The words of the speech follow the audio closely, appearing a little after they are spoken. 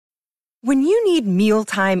When you need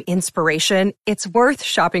mealtime inspiration, it's worth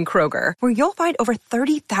shopping Kroger, where you'll find over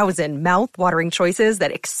 30,000 mouth-watering choices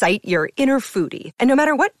that excite your inner foodie. And no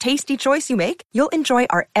matter what tasty choice you make, you'll enjoy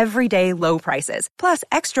our everyday low prices, plus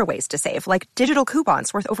extra ways to save, like digital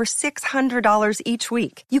coupons worth over $600 each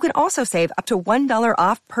week. You can also save up to $1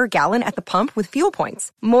 off per gallon at the pump with fuel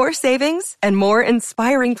points. More savings and more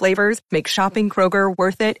inspiring flavors make shopping Kroger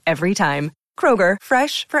worth it every time. Kroger,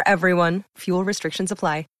 fresh for everyone. Fuel restrictions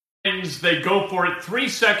apply. They go for it. 3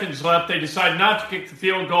 seconds left. They decide not to kick the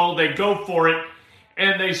field goal. They go for it,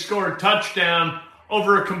 and they score a touchdown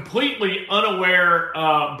over a completely unaware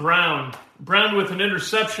Brown. Brown with an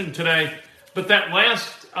interception today, but that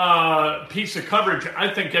last piece of coverage,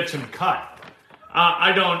 I think, gets him cut.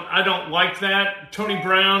 I don't like that. Tony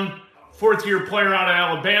Brown, fourth-year player out of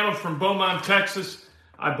Alabama from Beaumont, Texas,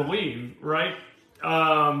 I believe, right?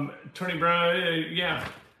 Tony Brown, yeah.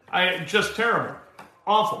 Just terrible.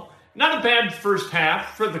 Awful. Not a bad first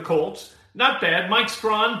half for the Colts. Not bad. Mike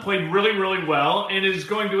Strawn played really, really well and is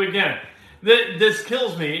going to again. This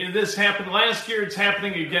kills me. This happened last year. It's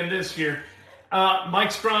happening again this year.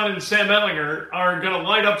 Mike Strawn and Sam Ehlinger are going to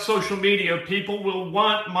light up social media. People will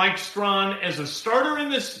want Mike Strawn as a starter in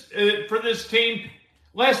this for this team.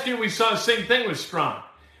 Last year we saw the same thing with Strawn.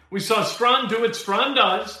 We saw Strawn do what Strawn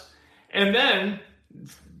does, and then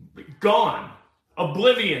gone,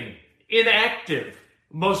 oblivion, inactive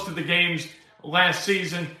most of the games last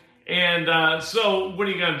season. And so what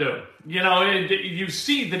are you going to do? You know, you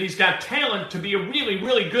see that he's got talent to be a really,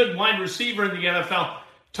 really good wide receiver in the NFL.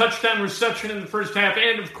 Touchdown reception in the first half.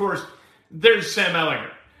 And, of course, there's Sam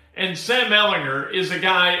Ehlinger. And Sam Ehlinger is a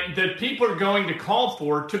guy that people are going to call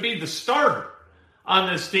for to be the starter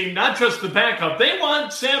on this team, not just the backup. They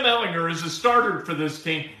want Sam Ehlinger as a starter for this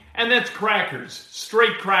team. And that's crackers,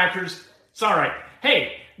 straight crackers. It's all right.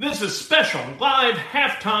 Hey, this is special live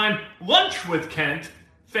halftime lunch with Kent.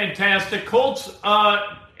 Fantastic. Colts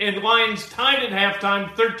and Lions tied at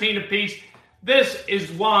halftime, 13 apiece. This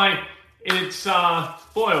is why it's,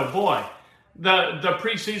 boy, oh boy, the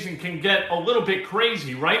preseason can get a little bit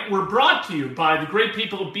crazy, right? We're brought to you by the great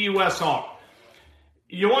people of BUSR.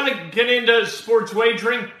 You want to get into sports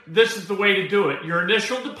wagering? This is the way to do it. Your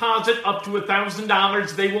initial deposit up to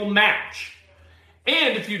 $1,000, they will match.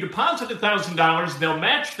 And if you deposit $1,000, they'll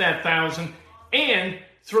match that $1,000 and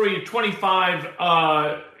throw you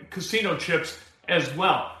 25 casino chips as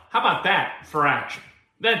well. How about that for action?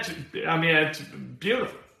 It's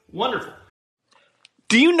beautiful, wonderful.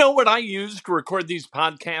 Do you know what I use to record these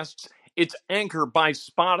podcasts? It's Anchor by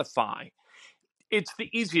Spotify. It's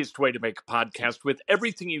the easiest way to make a podcast with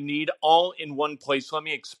everything you need all in one place. Let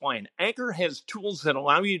me explain. Anchor has tools that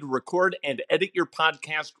allow you to record and edit your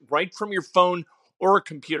podcast right from your phone or a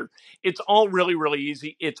computer. It's all really, really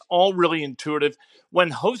easy. It's all really intuitive.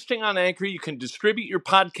 When hosting on Anchor, you can distribute your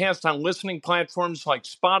podcast on listening platforms like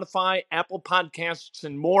Spotify, Apple Podcasts,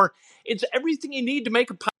 and more. It's everything you need to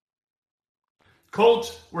make a podcast.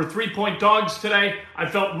 Colts were 3-point dogs today. I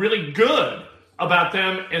felt really good about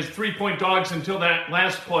them as 3-point dogs until that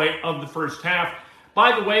last play of the first half.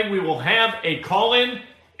 By the way, we will have a call-in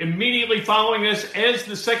immediately following this as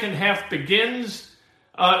the second half begins.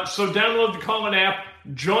 So download the call-in app.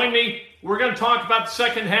 Join me. We're going to talk about the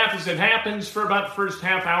second half as it happens for about the first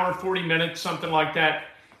half hour, 40 minutes, something like that.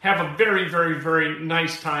 Have a very, very, very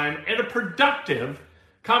nice time and a productive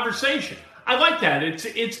conversation. I like that. It's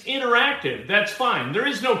interactive. That's fine. There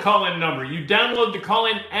is no call-in number. You download the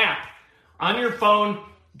call-in app on your phone.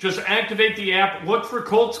 Just activate the app. Look for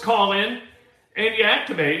Colts Call-In, and you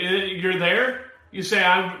activate. You're there. You say,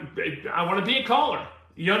 I want to be a caller.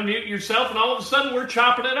 You unmute yourself, and all of a sudden, we're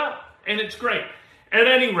chopping it up, and it's great. At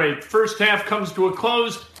any rate, first half comes to a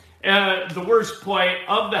close. The worst play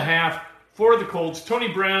of the half for the Colts. Tony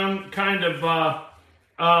Brown kind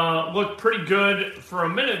of looked pretty good for a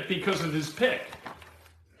minute because of his pick.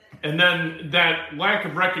 And then that lack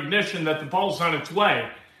of recognition that the ball's on its way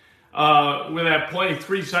with that play,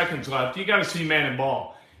 3 seconds left. You got to see man and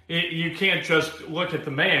ball. You can't just look at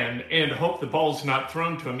the man and hope the ball's not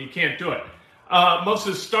thrown to him. You can't do it. Most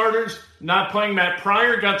of the starters not playing. Matt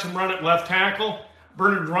Pryor got some run at left tackle.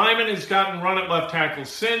 Bernard Ryman has gotten run at left tackle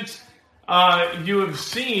since. You have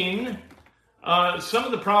seen some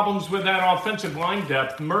of the problems with that offensive line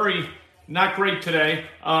depth. Murray, not great today,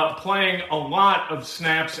 playing a lot of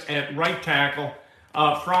snaps at right tackle.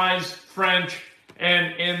 Fries, French,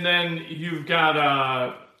 and then you've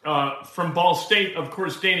got from Ball State, of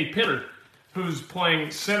course, Danny Pitter, who's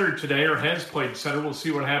playing center today or has played center. We'll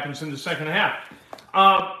see what happens in the second half.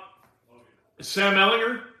 Sam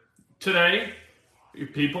Ehlinger today.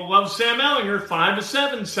 People love Sam Ehlinger. 5 of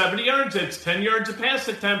 7, 70 yards. That's 10 yards a pass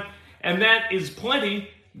attempt. And that is plenty.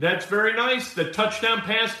 That's very nice. The touchdown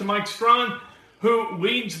pass to Mike Strawn, who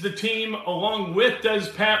leads the team along with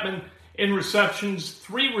Des Patman in receptions.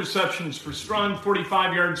 3 receptions for Strawn,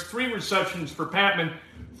 45 yards. 3 receptions for Patman,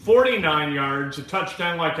 49 yards. A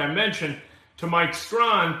touchdown, like I mentioned, to Mike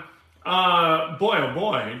Strawn. Boy, oh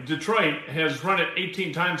boy, Detroit has run it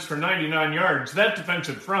 18 times for 99 yards. That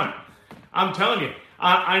defensive front, I'm telling you,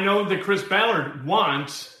 I know that Chris Ballard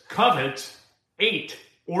covets 8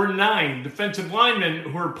 or 9 defensive linemen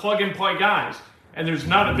who are plug-and-play guys, and there's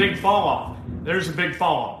not a big fall-off. There's a big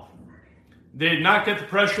fall-off. They did not get the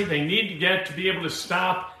pressure they need to get to be able to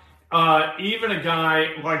stop even a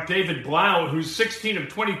guy like David Blau, who's 16 of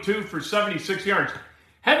 22 for 76 yards.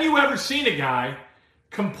 Have you ever seen a guy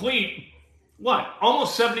complete,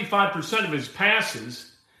 almost 75% of his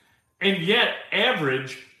passes, and yet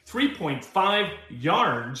average 3.5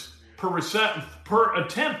 yards per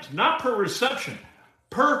attempt, not per reception,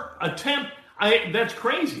 per attempt? That's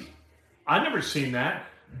crazy. I've never seen that.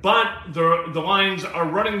 But the Lions are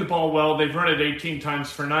running the ball well. They've run it 18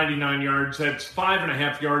 times for 99 yards. That's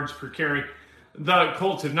 5.5 yards per carry. The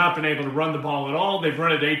Colts have not been able to run the ball at all. They've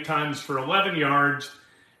run it 8 times for 11 yards,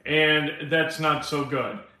 and that's not so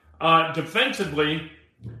good. Defensively,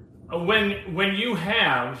 when you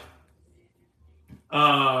have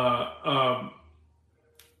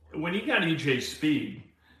when you got EJ Speed,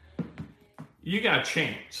 you got a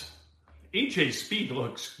chance. EJ Speed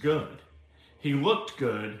looks good. He looked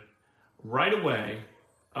good right away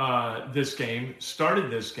this game,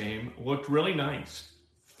 started this game, looked really nice,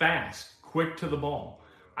 fast, quick to the ball.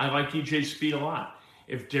 I like EJ Speed a lot.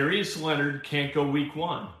 If Darius Leonard can't go week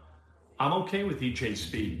 1, I'm okay with EJ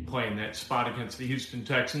Speed playing that spot against the Houston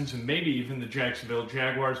Texans and maybe even the Jacksonville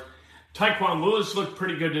Jaguars. Tyquan Lewis looked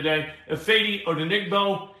pretty good today. Ifeadi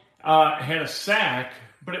Odenigbo had a sack,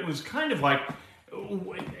 but it was kind of like,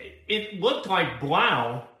 it looked like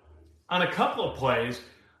Blau on a couple of plays.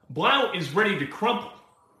 Blau is ready to crumple,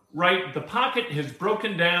 right? The pocket has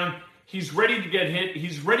broken down. He's ready to get hit.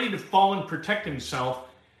 He's ready to fall and protect himself,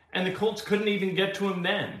 and the Colts couldn't even get to him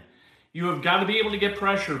then. You have got to be able to get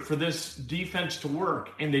pressure for this defense to work,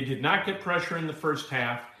 and they did not get pressure in the first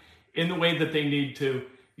half in the way that they need to.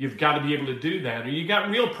 You've got to be able to do that, or you got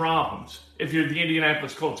real problems if you're the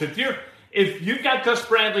Indianapolis Colts. If you've got Gus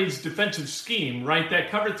Bradley's defensive scheme, right, that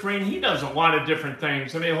cover 3, and he does a lot of different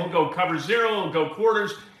things. I mean, he'll go cover 0, he'll go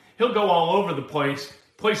quarters, he'll go all over the place,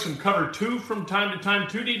 play some cover 2 from time to time,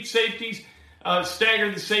 2 deep safeties,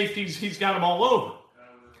 stagger the safeties, he's got them all over.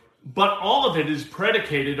 But all of it is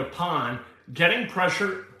predicated upon getting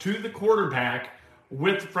pressure to the quarterback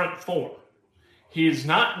with the front 4. He is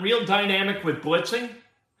not real dynamic with blitzing.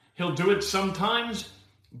 He'll do it sometimes,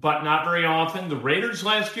 but not very often. The Raiders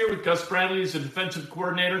last year with Gus Bradley as a defensive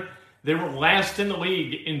coordinator, they were last in the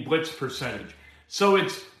league in blitz percentage. So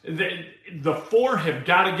it's the 4 have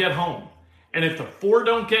got to get home. And if the 4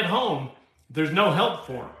 don't get home, there's no help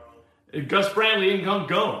for them. Gus Bradley ain't going to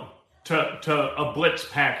go to a blitz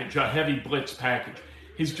package, a heavy blitz package.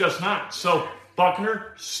 He's just not. So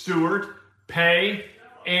Buckner, Stewart, Pay,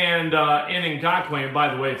 and Ngakoue. And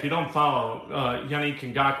by the way, if you don't follow Yannick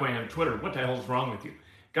Ngakoue on Twitter, what the hell's wrong with you?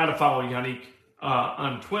 Got to follow Yannick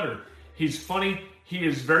on Twitter. He's funny. He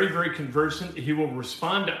is very, very conversant. He will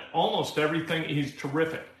respond to almost everything. He's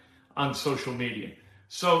terrific on social media.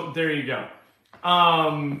 So there you go.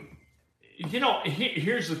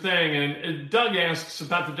 Here's the thing, and Doug asks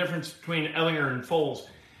about the difference between Ehlinger and Foles.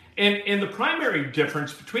 And the primary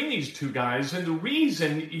difference between these two guys, and the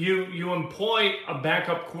reason you employ a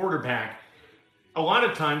backup quarterback a lot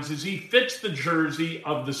of times, is he fits the jersey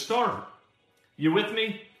of the starter. You with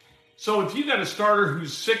me? So if you got a starter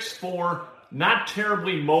who's 6'4", not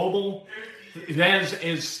terribly mobile, has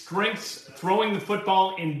his strengths throwing the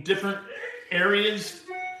football in different areas,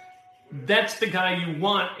 that's the guy you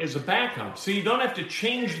want as a backup. So you don't have to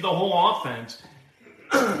change the whole offense.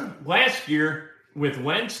 Last year with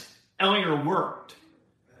Wentz, Ehlinger worked.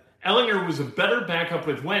 Ehlinger was a better backup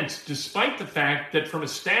with Wentz, despite the fact that from a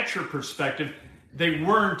stature perspective, they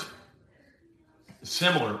weren't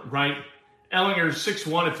similar, right? Ehlinger's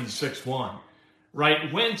 6'1" if he's 6'1",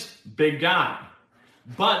 right? Wentz, big guy.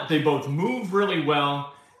 But they both move really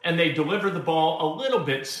well, and they deliver the ball a little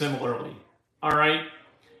bit similarly, all right?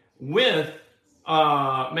 With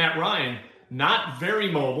Matt Ryan, not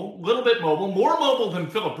very mobile, a little bit mobile, more mobile than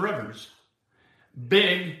Phillip Rivers.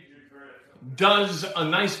 Big, does a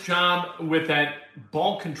nice job with that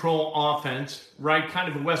ball control offense, right?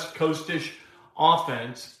 Kind of a West Coast-ish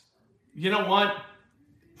offense. You know what?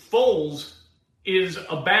 Foles is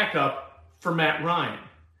a backup for Matt Ryan.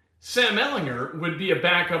 Sam Ehlinger would be a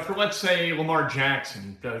backup for, let's say, Lamar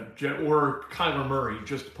Jackson or Kyler Murray,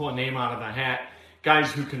 just to pull a name out of a hat.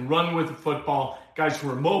 Guys who can run with the football, guys who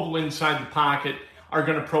are mobile inside the pocket, are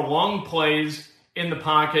going to prolong plays in the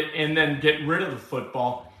pocket and then get rid of the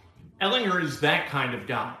football. Ehlinger is that kind of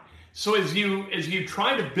guy. So as you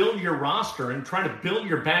try to build your roster and try to build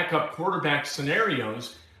your backup quarterback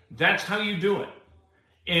scenarios, that's how you do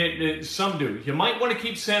it. Some do. You might want to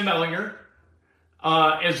keep Sam Ehlinger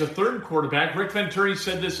as a third quarterback. Rick Venturi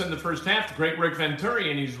said this in the first half, the great Rick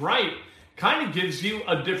Venturi, and he's right, kind of gives you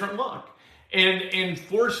a different look and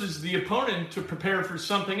forces the opponent to prepare for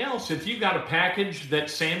something else. If you've got a package that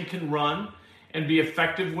Sam can run and be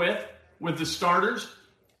effective with the starters,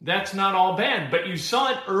 that's not all bad. But you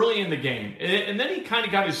saw it early in the game, and then he kind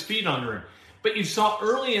of got his feet under him. But you saw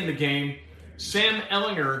early in the game, Sam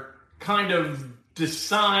Ehlinger kind of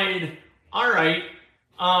decide, all right,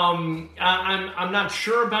 I'm not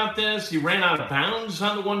sure about this. He ran out of bounds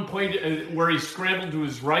on the one play where he scrambled to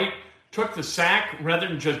his right, took the sack rather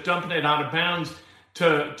than just dumping it out of bounds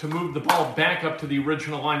to move the ball back up to the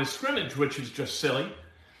original line of scrimmage, which is just silly.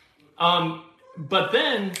 But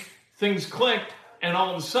then things clicked, and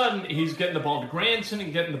all of a sudden he's getting the ball to Granson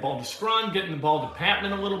and getting the ball to Strawn, getting the ball to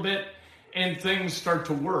Patman a little bit, and things start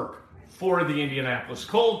to work for the Indianapolis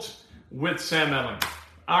Colts with Sam Ehlinger.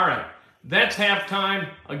 All right, that's halftime.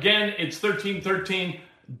 Again, it's 13-13.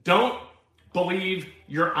 Don't believe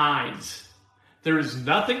your eyes. There is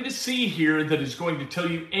nothing to see here that is going to tell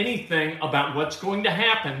you anything about what's going to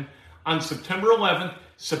happen on September 11th,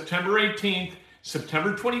 September 18th,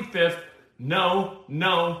 September 25th. No,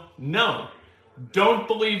 no, no. Don't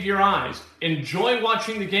believe your eyes. Enjoy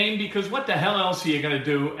watching the game, because what the hell else are you going to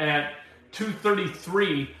do at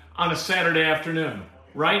 2:33 on a Saturday afternoon,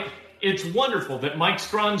 right? It's wonderful that Mike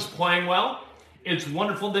Strawn's playing well. It's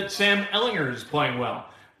wonderful that Sam Ehlinger is playing well.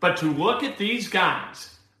 But to look at these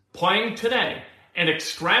guys playing today and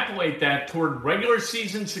extrapolate that toward regular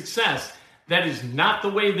season success, that is not the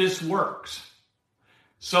way this works.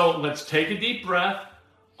 So let's take a deep breath,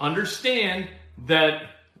 understand that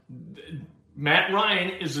Matt Ryan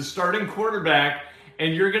is the starting quarterback,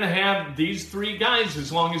 and you're going to have these three guys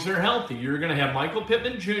as long as they're healthy. You're going to have Michael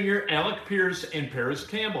Pittman Jr., Alec Pierce, and Paris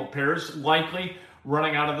Campbell. Paris likely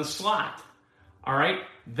running out of the slot. All right?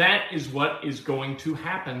 That is what is going to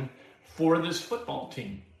happen for this football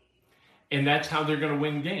team. And that's how they're going to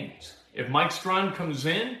win games. If Mike Strawn comes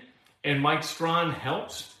in and Mike Strawn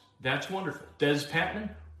helps, that's wonderful. Des Patman,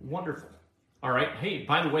 wonderful. All right? Hey,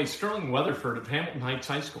 by the way, Sterling Weatherford of Hamilton Heights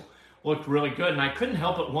High School looked really good, and I couldn't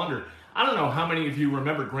help but wonder, I don't know how many of you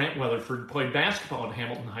remember Grant Weatherford played basketball at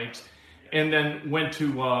Hamilton Heights and then went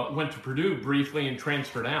to Purdue briefly and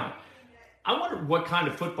transferred out. I wonder what kind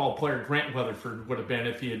of football player Grant Weatherford would have been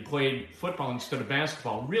if he had played football instead of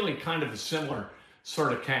basketball. Really kind of a similar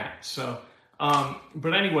sort of cat. So,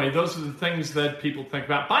 but anyway, those are the things that people think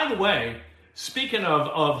about. By the way, speaking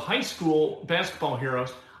of high school basketball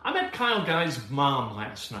heroes, I met Kyle Guy's mom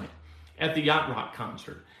last night at the Yacht Rock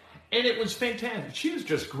concert, and it was fantastic. She was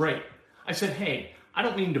just great. I said, hey, I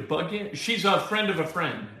don't mean to bug you. She's a friend of a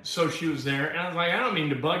friend, so she was there, and I was like, I don't mean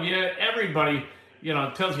to bug you. Everybody,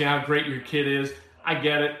 tells you how great your kid is. I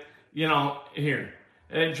get it. Here.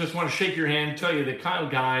 I just want to shake your hand, tell you that Kyle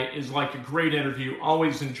Guy is like a great interview.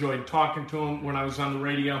 Always enjoyed talking to him when I was on the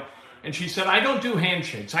radio. And she said, I don't do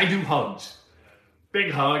handshakes. I do hugs.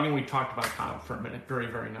 Big hug, and we talked about Kyle for a minute. Very,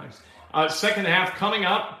 very nice. Second half coming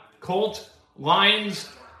up. Colts, Lions.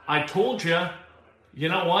 I told you, you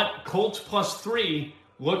know what? Colts +3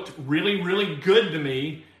 looked really, really good to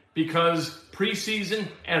me because preseason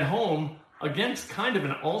at home against kind of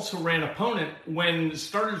an also-ran opponent when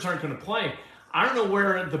starters aren't going to play. I don't know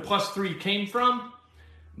where the +3 came from,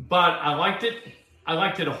 but I liked it. I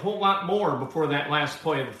liked it a whole lot more before that last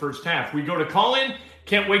play of the first half. We go to call-in.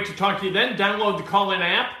 Can't wait to talk to you then. Download the call-in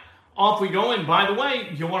app. Off we go. And by the way,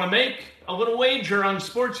 you want to make a little wager on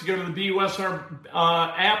sports, you go to the BUSR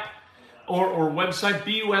app or website,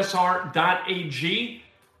 busr.ag.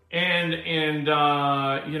 And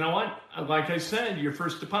you know what? Like I said, your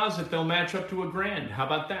first deposit, they'll match up to $1,000. How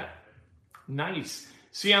about that? Nice.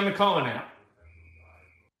 See you on the call-in app.